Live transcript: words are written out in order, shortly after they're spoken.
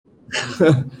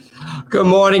Good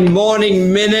morning,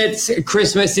 morning minutes.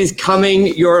 Christmas is coming.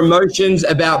 Your emotions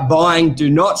about buying do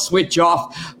not switch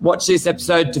off. Watch this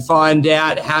episode to find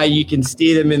out how you can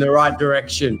steer them in the right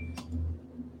direction.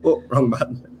 Oh, wrong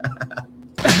button.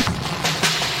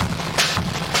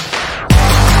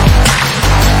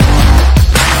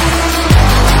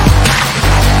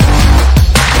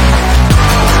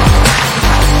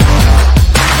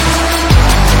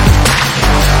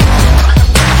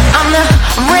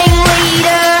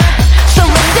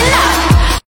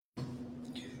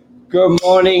 Good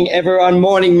morning, everyone.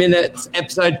 Morning Minutes,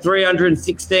 episode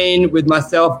 316 with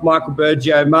myself, Michael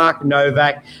Bergio, Mark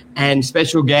Novak, and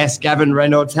special guest, Gavin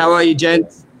Reynolds. How are you,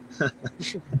 gents?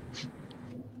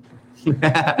 We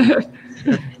can't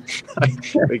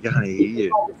hear you.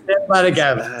 Step ladder,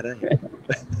 Gavin. Bad,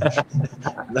 eh?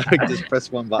 No, just press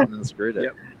one button and screwed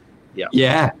it. Yep.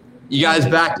 Yeah. You guys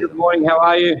back this morning. How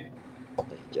are you?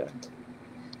 Yeah.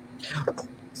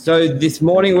 So this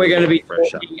morning we're going to be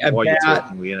talking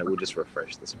about we'll just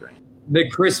refresh the screen. The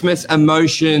Christmas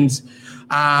emotions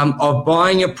of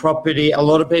buying a property. A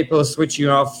lot of people are switching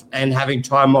off and having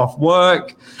time off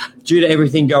work due to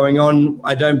everything going on.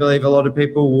 I don't believe a lot of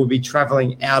people will be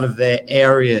traveling out of their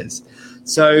areas.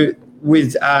 So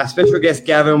with special guest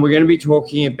Gavin, we're going to be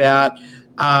talking about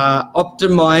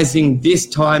optimizing this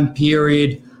time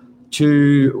period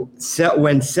to sell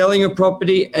when selling a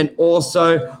property and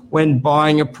also when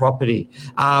buying a property.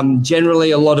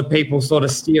 Generally, a lot of people sort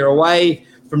of steer away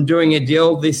from doing a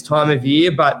deal this time of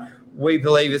year, but we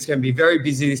believe it's going to be very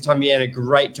busy this time of year and a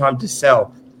great time to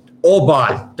sell or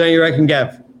buy. Don't you reckon,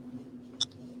 Gav?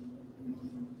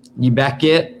 You back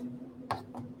yet?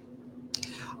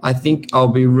 I think I'll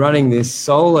be running this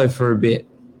solo for a bit.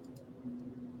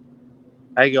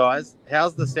 Hey, guys.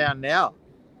 How's the sound now?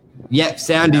 Yep,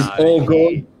 sound is all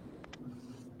good.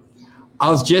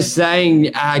 I was just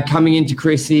saying coming into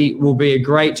Chrissy will be a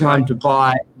great time to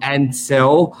buy and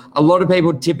sell. A lot of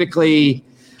people typically,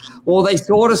 they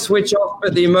sort of switch off,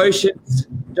 but the emotions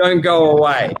don't go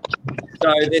away.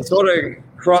 So they're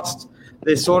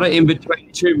sort of in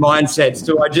between two mindsets.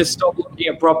 Do I just stop looking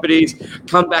at properties,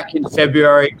 come back in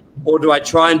February, or do I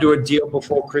try and do a deal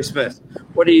before Christmas?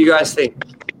 What do you guys think?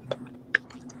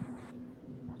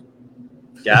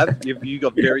 Gav, you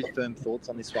got very firm thoughts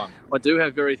on this one. I do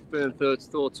have very firm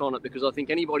thoughts on it because I think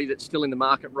anybody that's still in the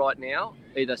market right now,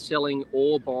 either selling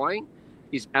or buying,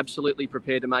 is absolutely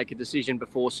prepared to make a decision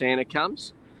before Santa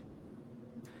comes.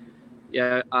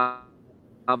 Yeah,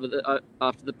 after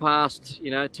the past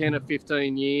 10 or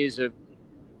 15 years of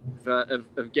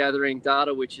gathering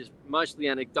data, which is mostly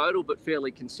anecdotal but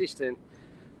fairly consistent,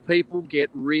 people get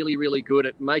really, really good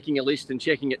at making a list and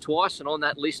checking it twice. And on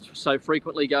that list so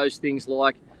frequently goes things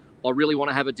like, I really want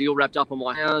to have a deal wrapped up on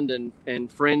my hand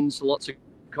and friends, lots of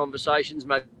conversations,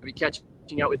 maybe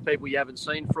catching up with people you haven't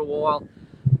seen for a while.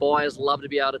 Buyers love to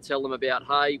be able to tell them about,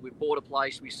 hey, we bought a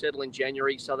place, we settle in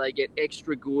January, so they get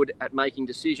extra good at making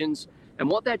decisions. And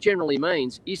what that generally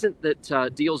means isn't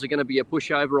that deals are going to be a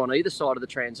pushover on either side of the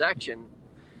transaction.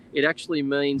 It actually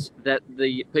means that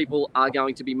the people are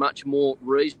going to be much more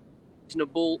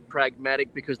reasonable,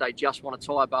 pragmatic, because they just want to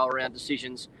tie a bow around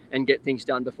decisions and get things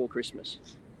done before Christmas.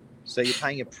 So you're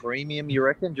paying a premium, you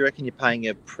reckon? Do you reckon you're paying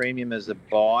a premium as a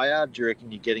buyer? Do you reckon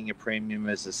you're getting a premium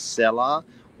as a seller?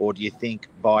 Or do you think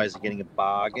buyers are getting a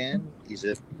bargain? Is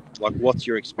it what's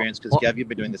your experience? Because Gav, you've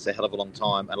been doing this a hell of a long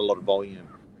time and a lot of volume.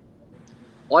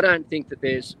 I don't think that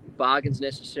there's bargains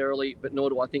necessarily, but nor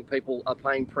do I think people are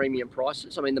paying premium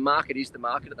prices. I mean, the market is the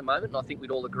market at the moment, and I think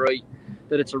we'd all agree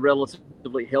that it's a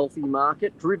relatively healthy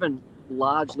market, driven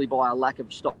largely by a lack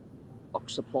of stock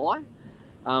supply.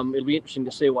 It'll be interesting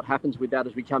to see what happens with that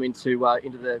as we come into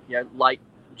the late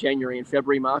January and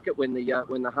February market when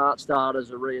the heart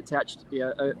starters are reattached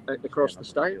across the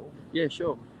state. Yeah,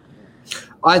 sure.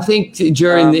 I think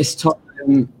during this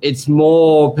time, it's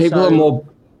more people are more.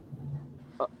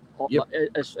 Yep.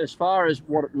 As far as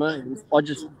what it means,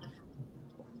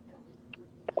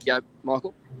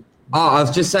 Michael. I was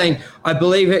just saying, I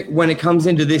believe it when it comes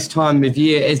into this time of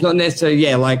year, it's not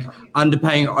necessarily, like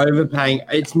underpaying, overpaying.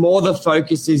 It's more the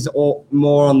focus is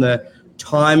more on the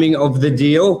timing of the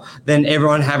deal than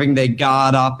everyone having their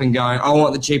guard up and going, I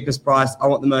want the cheapest price, I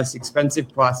want the most expensive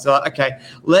price. So, okay,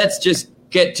 let's just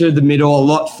get to the middle a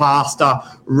lot faster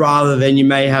rather than you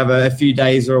may have a few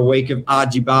days or a week of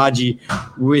argy-bargy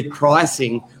with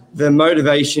pricing. The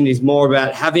motivation is more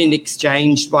about having it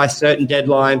exchanged by a certain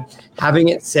deadline, having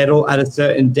it settle at a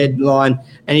certain deadline,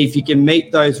 and if you can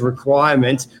meet those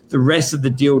requirements, the rest of the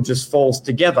deal just falls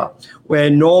together. Where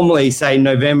normally, say,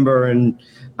 November and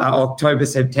October,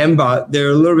 September,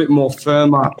 they're a little bit more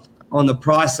firmer on the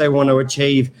price they want to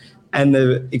achieve and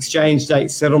the exchange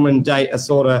date, settlement date are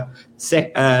sort of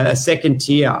a second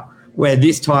tier, where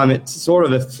this time it's sort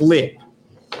of a flip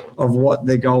of what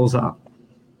the goals are.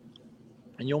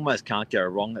 And you almost can't go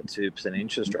wrong at 2%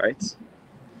 interest rates.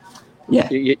 Yeah,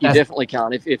 you definitely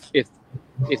can't. If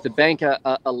the bank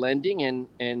are lending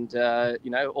and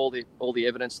all the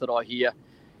evidence that I hear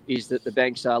is that the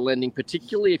banks are lending,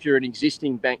 particularly if you're an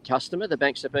existing bank customer. The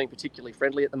banks are being particularly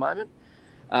friendly at the moment.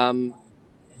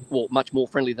 Much more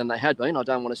friendly than they had been. I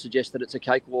don't want to suggest that it's a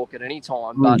cakewalk at any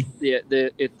time, but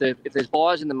if there's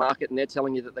buyers in the market and they're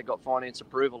telling you that they've got finance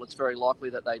approval, it's very likely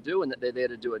that they do and that they're there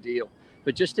to do a deal.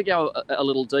 But just to go a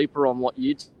little deeper on what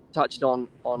you touched on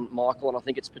Michael, and I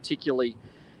think it's particularly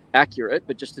accurate,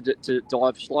 but just to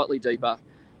dive slightly deeper,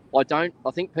 I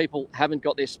think people haven't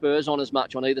got their spurs on as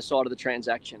much on either side of the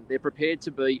transaction. They're prepared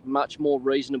to be much more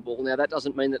reasonable. Now, that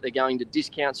doesn't mean that they're going to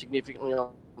discount significantly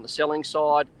on the selling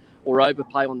side or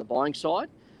overpay on the buying side,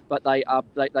 but they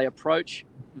approach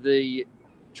the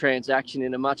transaction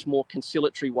in a much more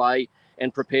conciliatory way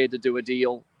and prepared to do a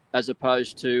deal, as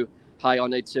opposed to, hey, I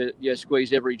need to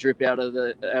squeeze every drip out of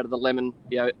the lemon,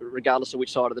 regardless of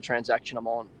which side of the transaction I'm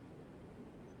on.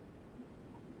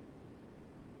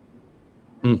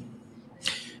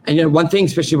 And one thing,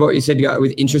 especially what you said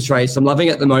with interest rates, I'm loving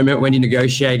at the moment when you're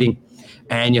negotiating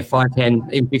and you're 5, 10,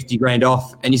 even 50 grand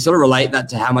off, and you sort of relate that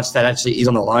to how much that actually is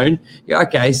on the loan.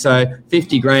 Okay, so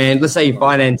 50 grand, let's say you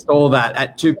financed all that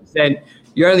at 2%,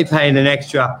 you're only paying an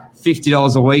extra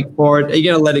 $50 a week for it. Are you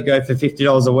going to let it go for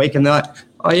 $50 a week? And they're like,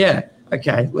 oh yeah,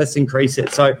 okay, let's increase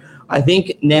it. So I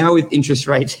think now with interest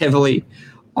rates heavily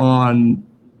on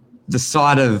the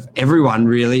side of everyone,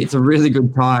 really, it's a really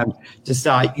good time to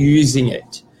start using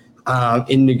it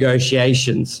in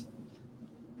negotiations.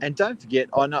 And don't forget,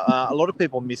 I know a lot of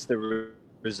people miss the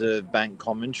Reserve Bank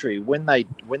commentary. When they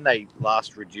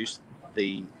last reduced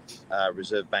the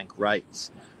Reserve Bank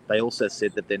rates, they also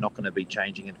said that they're not going to be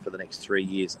changing it for the next 3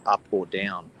 years, up or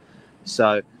down.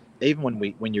 So even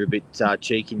when you're a bit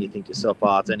cheeky and you think to yourself,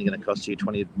 it's only going to cost you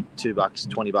 $22,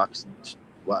 $20,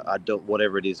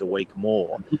 whatever it is a week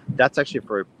more, that's actually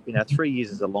for 3 years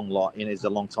is a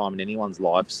long time in anyone's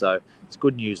life. So it's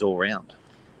good news all round.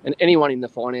 And anyone in the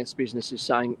finance business is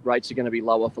saying rates are going to be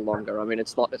lower for longer. I mean,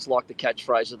 it's like the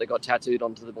catchphrase that they got tattooed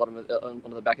onto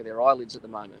the back of their eyelids at the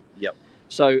moment. Yep.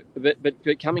 So,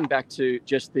 but coming back to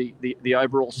just the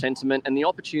overall sentiment and the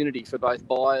opportunity for both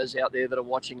buyers out there that are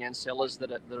watching and sellers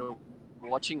that are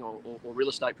watching, or real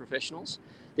estate professionals,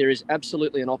 there is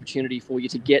absolutely an opportunity for you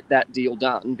to get that deal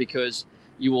done, because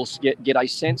you will get a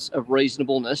sense of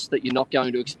reasonableness that you're not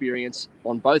going to experience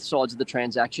on both sides of the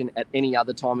transaction at any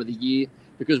other time of the year,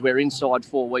 because we're inside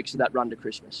 4 weeks of that run to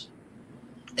Christmas.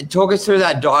 And talk us through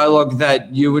that dialogue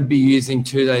that you would be using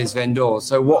to those vendors.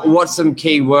 So what's some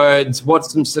key words,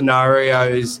 what's some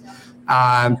scenarios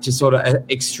to sort of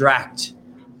extract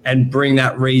and bring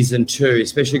that reason to,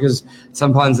 especially because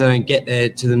sometimes they don't get there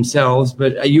to themselves.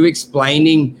 But are you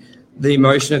explaining the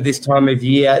emotion of this time of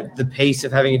year, the piece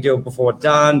of having a deal before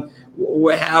done?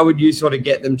 How would you sort of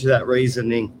get them to that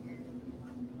reasoning?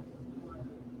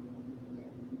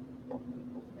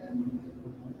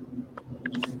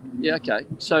 Yeah, okay.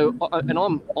 So, and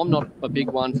I'm not a big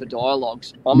one for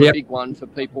dialogues. I'm a big one for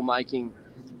people making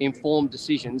informed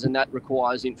decisions, and that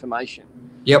requires information.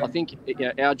 Yep. I think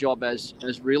our job as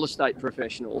real estate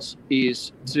professionals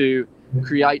is to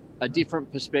create a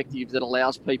different perspective that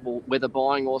allows people, whether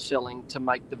buying or selling, to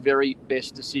make the very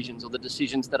best decisions, or the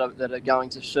decisions that are going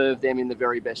to serve them in the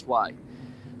very best way.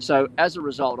 So as a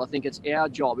result, I think it's our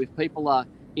job, if people are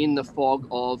in the fog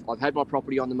of, I've had my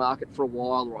property on the market for a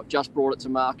while, or I've just brought it to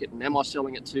market, and am I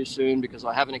selling it too soon because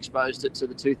I haven't exposed it to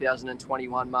the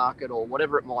 2021 market, or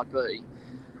whatever it might be,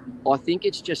 I think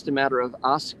it's just a matter of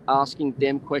us asking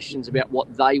them questions about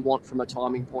what they want from a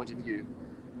timing point of view.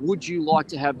 Would you like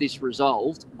to have this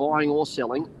resolved, buying or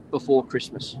selling, before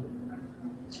Christmas?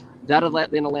 That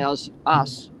then allows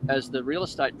us, as the real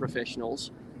estate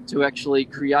professionals, to actually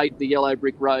create the yellow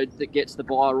brick road that gets the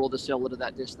buyer or the seller to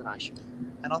that destination.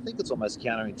 And I think it's almost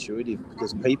counterintuitive,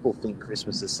 because people think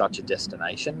Christmas is such a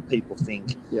destination. People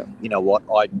think, you know what,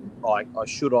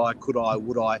 could I,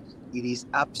 would I? It is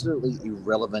absolutely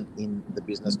irrelevant in the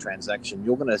business transaction.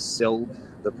 You're going to sell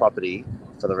the property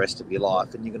for the rest of your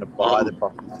life, and you're going to buy the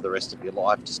property for the rest of your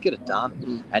life. Just get it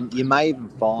done. And you may even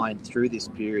find through this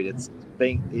period,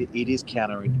 it is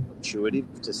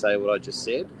counterintuitive to say what I just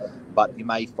said, but you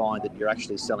may find that you're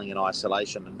actually selling in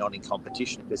isolation and not in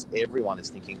competition, because everyone is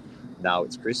thinking, no,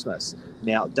 it's Christmas.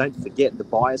 Now, don't forget, the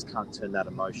buyers can't turn that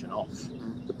emotion off.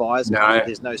 The buyers,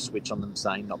 there's no switch on them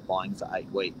saying not buying for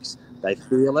 8 weeks. They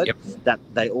feel it. Yep. That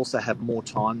they also have more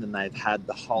time than they've had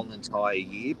the whole entire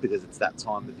year because it's that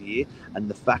time of year. And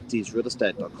the fact is,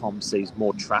 realestate.com sees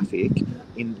more traffic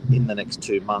in the next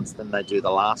 2 months than they do the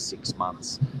last 6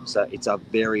 months. So it's a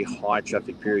very high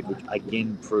traffic period, which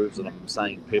again proves that I'm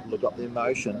saying people have got the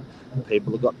emotion,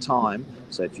 people have got time.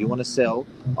 So if you want to sell,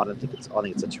 I think it's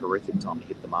a terrific time to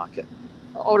hit the market.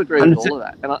 I would agree with all of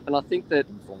that, and I think that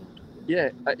Informed.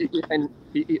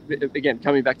 again,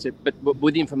 coming back to, but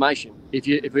with information,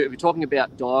 if we're talking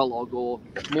about dialogue, or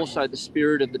more so the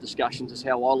spirit of the discussions is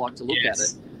how I like to look at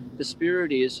it. The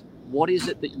spirit is, what is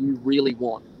it that you really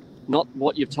want? Not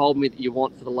what you've told me that you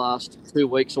want for the last 2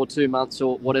 weeks or 2 months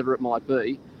or whatever it might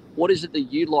be. What is it that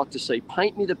you'd like to see?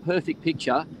 Paint me the perfect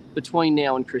picture between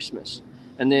now and Christmas.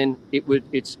 And then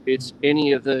it's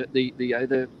any of the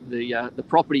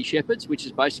property shepherds, which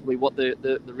is basically what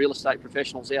the real estate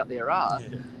professionals out there are.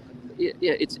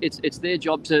 It's their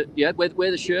job to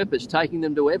we're the Sherpas taking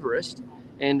them to Everest,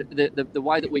 and the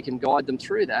way that we can guide them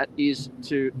through that is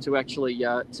to actually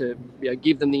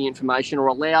give them the information, or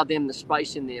allow them the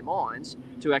space in their minds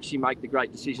to actually make the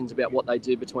great decisions about what they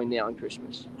do between now and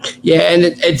Christmas. Yeah, and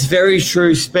it's very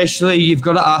true. Especially you've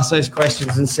got to ask those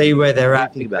questions and see where they're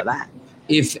at. Think about that.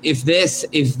 If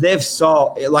they've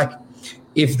sold, like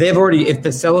if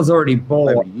the seller's already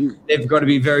bought, they've got to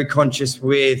be very conscious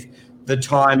with the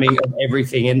timing of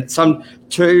everything. And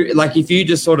if you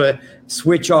just sort of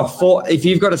switch off if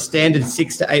you've got a standard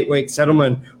 6 to 8 week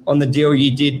settlement on the deal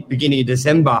you did beginning of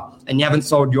December and you haven't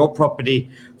sold your property,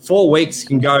 4 weeks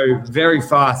can go very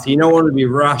fast. You don't want to be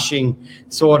rushing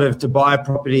sort of to buy a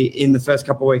property in the first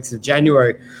couple of weeks of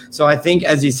January. So I think,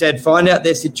 as you said, find out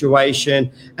their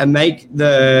situation and make put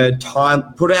out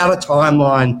a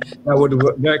timeline that would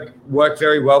work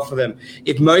very well for them.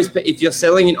 If you're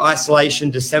selling in isolation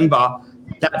December,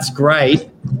 that's great,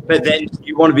 but then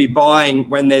you want to be buying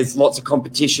when there's lots of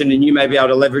competition and you may be able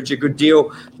to leverage a good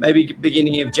deal, maybe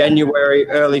beginning of January,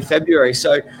 early February.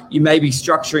 So you may be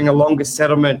structuring a longer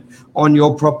settlement on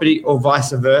your property or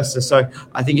vice versa. So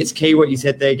I think it's key what you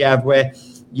said there, Gav, where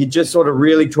you're just sort of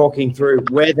really talking through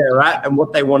where they're at and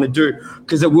what they want to do,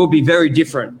 because it will be very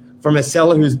different from a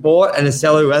seller who's bought and a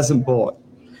seller who hasn't bought.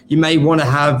 You may want to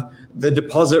have the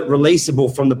deposit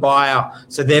releasable from the buyer,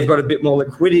 so they've got a bit more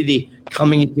liquidity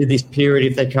coming into this period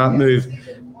if they can't move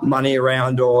money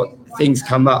around or things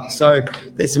come up. So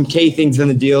there's some key things in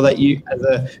the deal that you,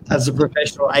 as a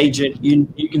professional agent,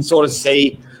 you can sort of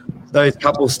see those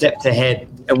couple steps ahead,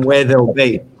 and where they'll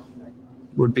be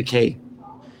would be key.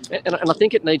 And I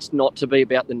think it needs not to be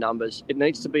about the numbers. It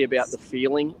needs to be about the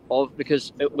feeling of,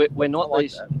 because we're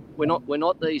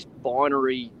not these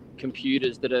binary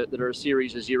computers that are a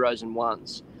series of zeros and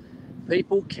ones.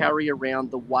 People carry around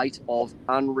the weight of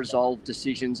unresolved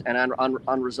decisions and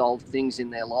unresolved things in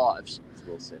their lives.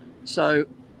 Well said. So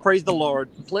Praise the Lord.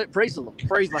 Praise the Lord.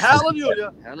 Praise the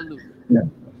Hallelujah. Hallelujah. Yeah.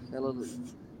 Hallelujah.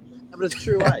 But it's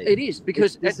true, eh? It is,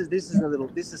 because this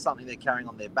is something they're carrying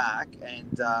on their back,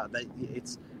 and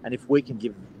and if we can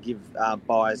give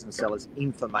buyers and sellers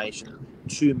information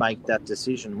to make that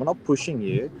decision, we're not pushing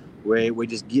you. We're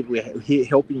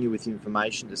helping you with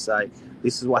information to say,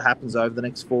 this is what happens over the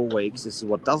next 4 weeks. This is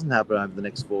what doesn't happen over the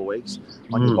next 4 weeks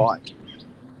on your bike.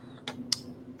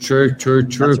 True.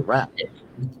 That's a wrap.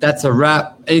 That's a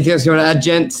wrap. Anything else you want to add,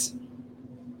 gents?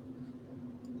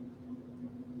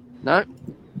 No.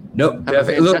 Nope. Have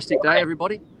a fantastic day,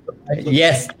 everybody.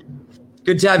 Yes.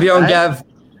 Good to have you on, Hey. Gav.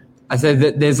 I said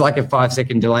that there's like a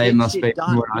 5-second delay. It must be.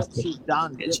 Done.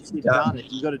 Get shit done.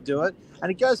 If you got to do it. And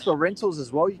it goes for rentals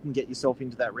as well. You can get yourself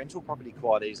into that rental property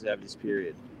quite easily over this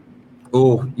period.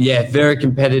 Oh, yeah. Very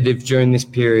competitive during this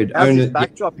period. How's this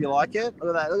backdrop? You like it?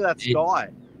 Look at that. Look at that sky.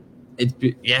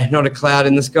 It's not a cloud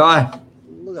in the sky.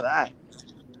 Look at that.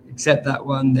 Except that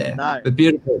one there. No. But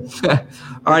beautiful.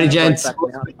 Alrighty, gents.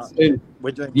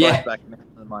 We're doing Yeah. flashback now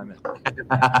at the moment.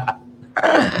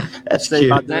 That's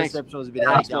Steve, cute. the reception was a bit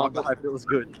hectic. I hope it was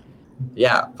good.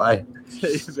 Yeah, bye.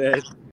 See you, man.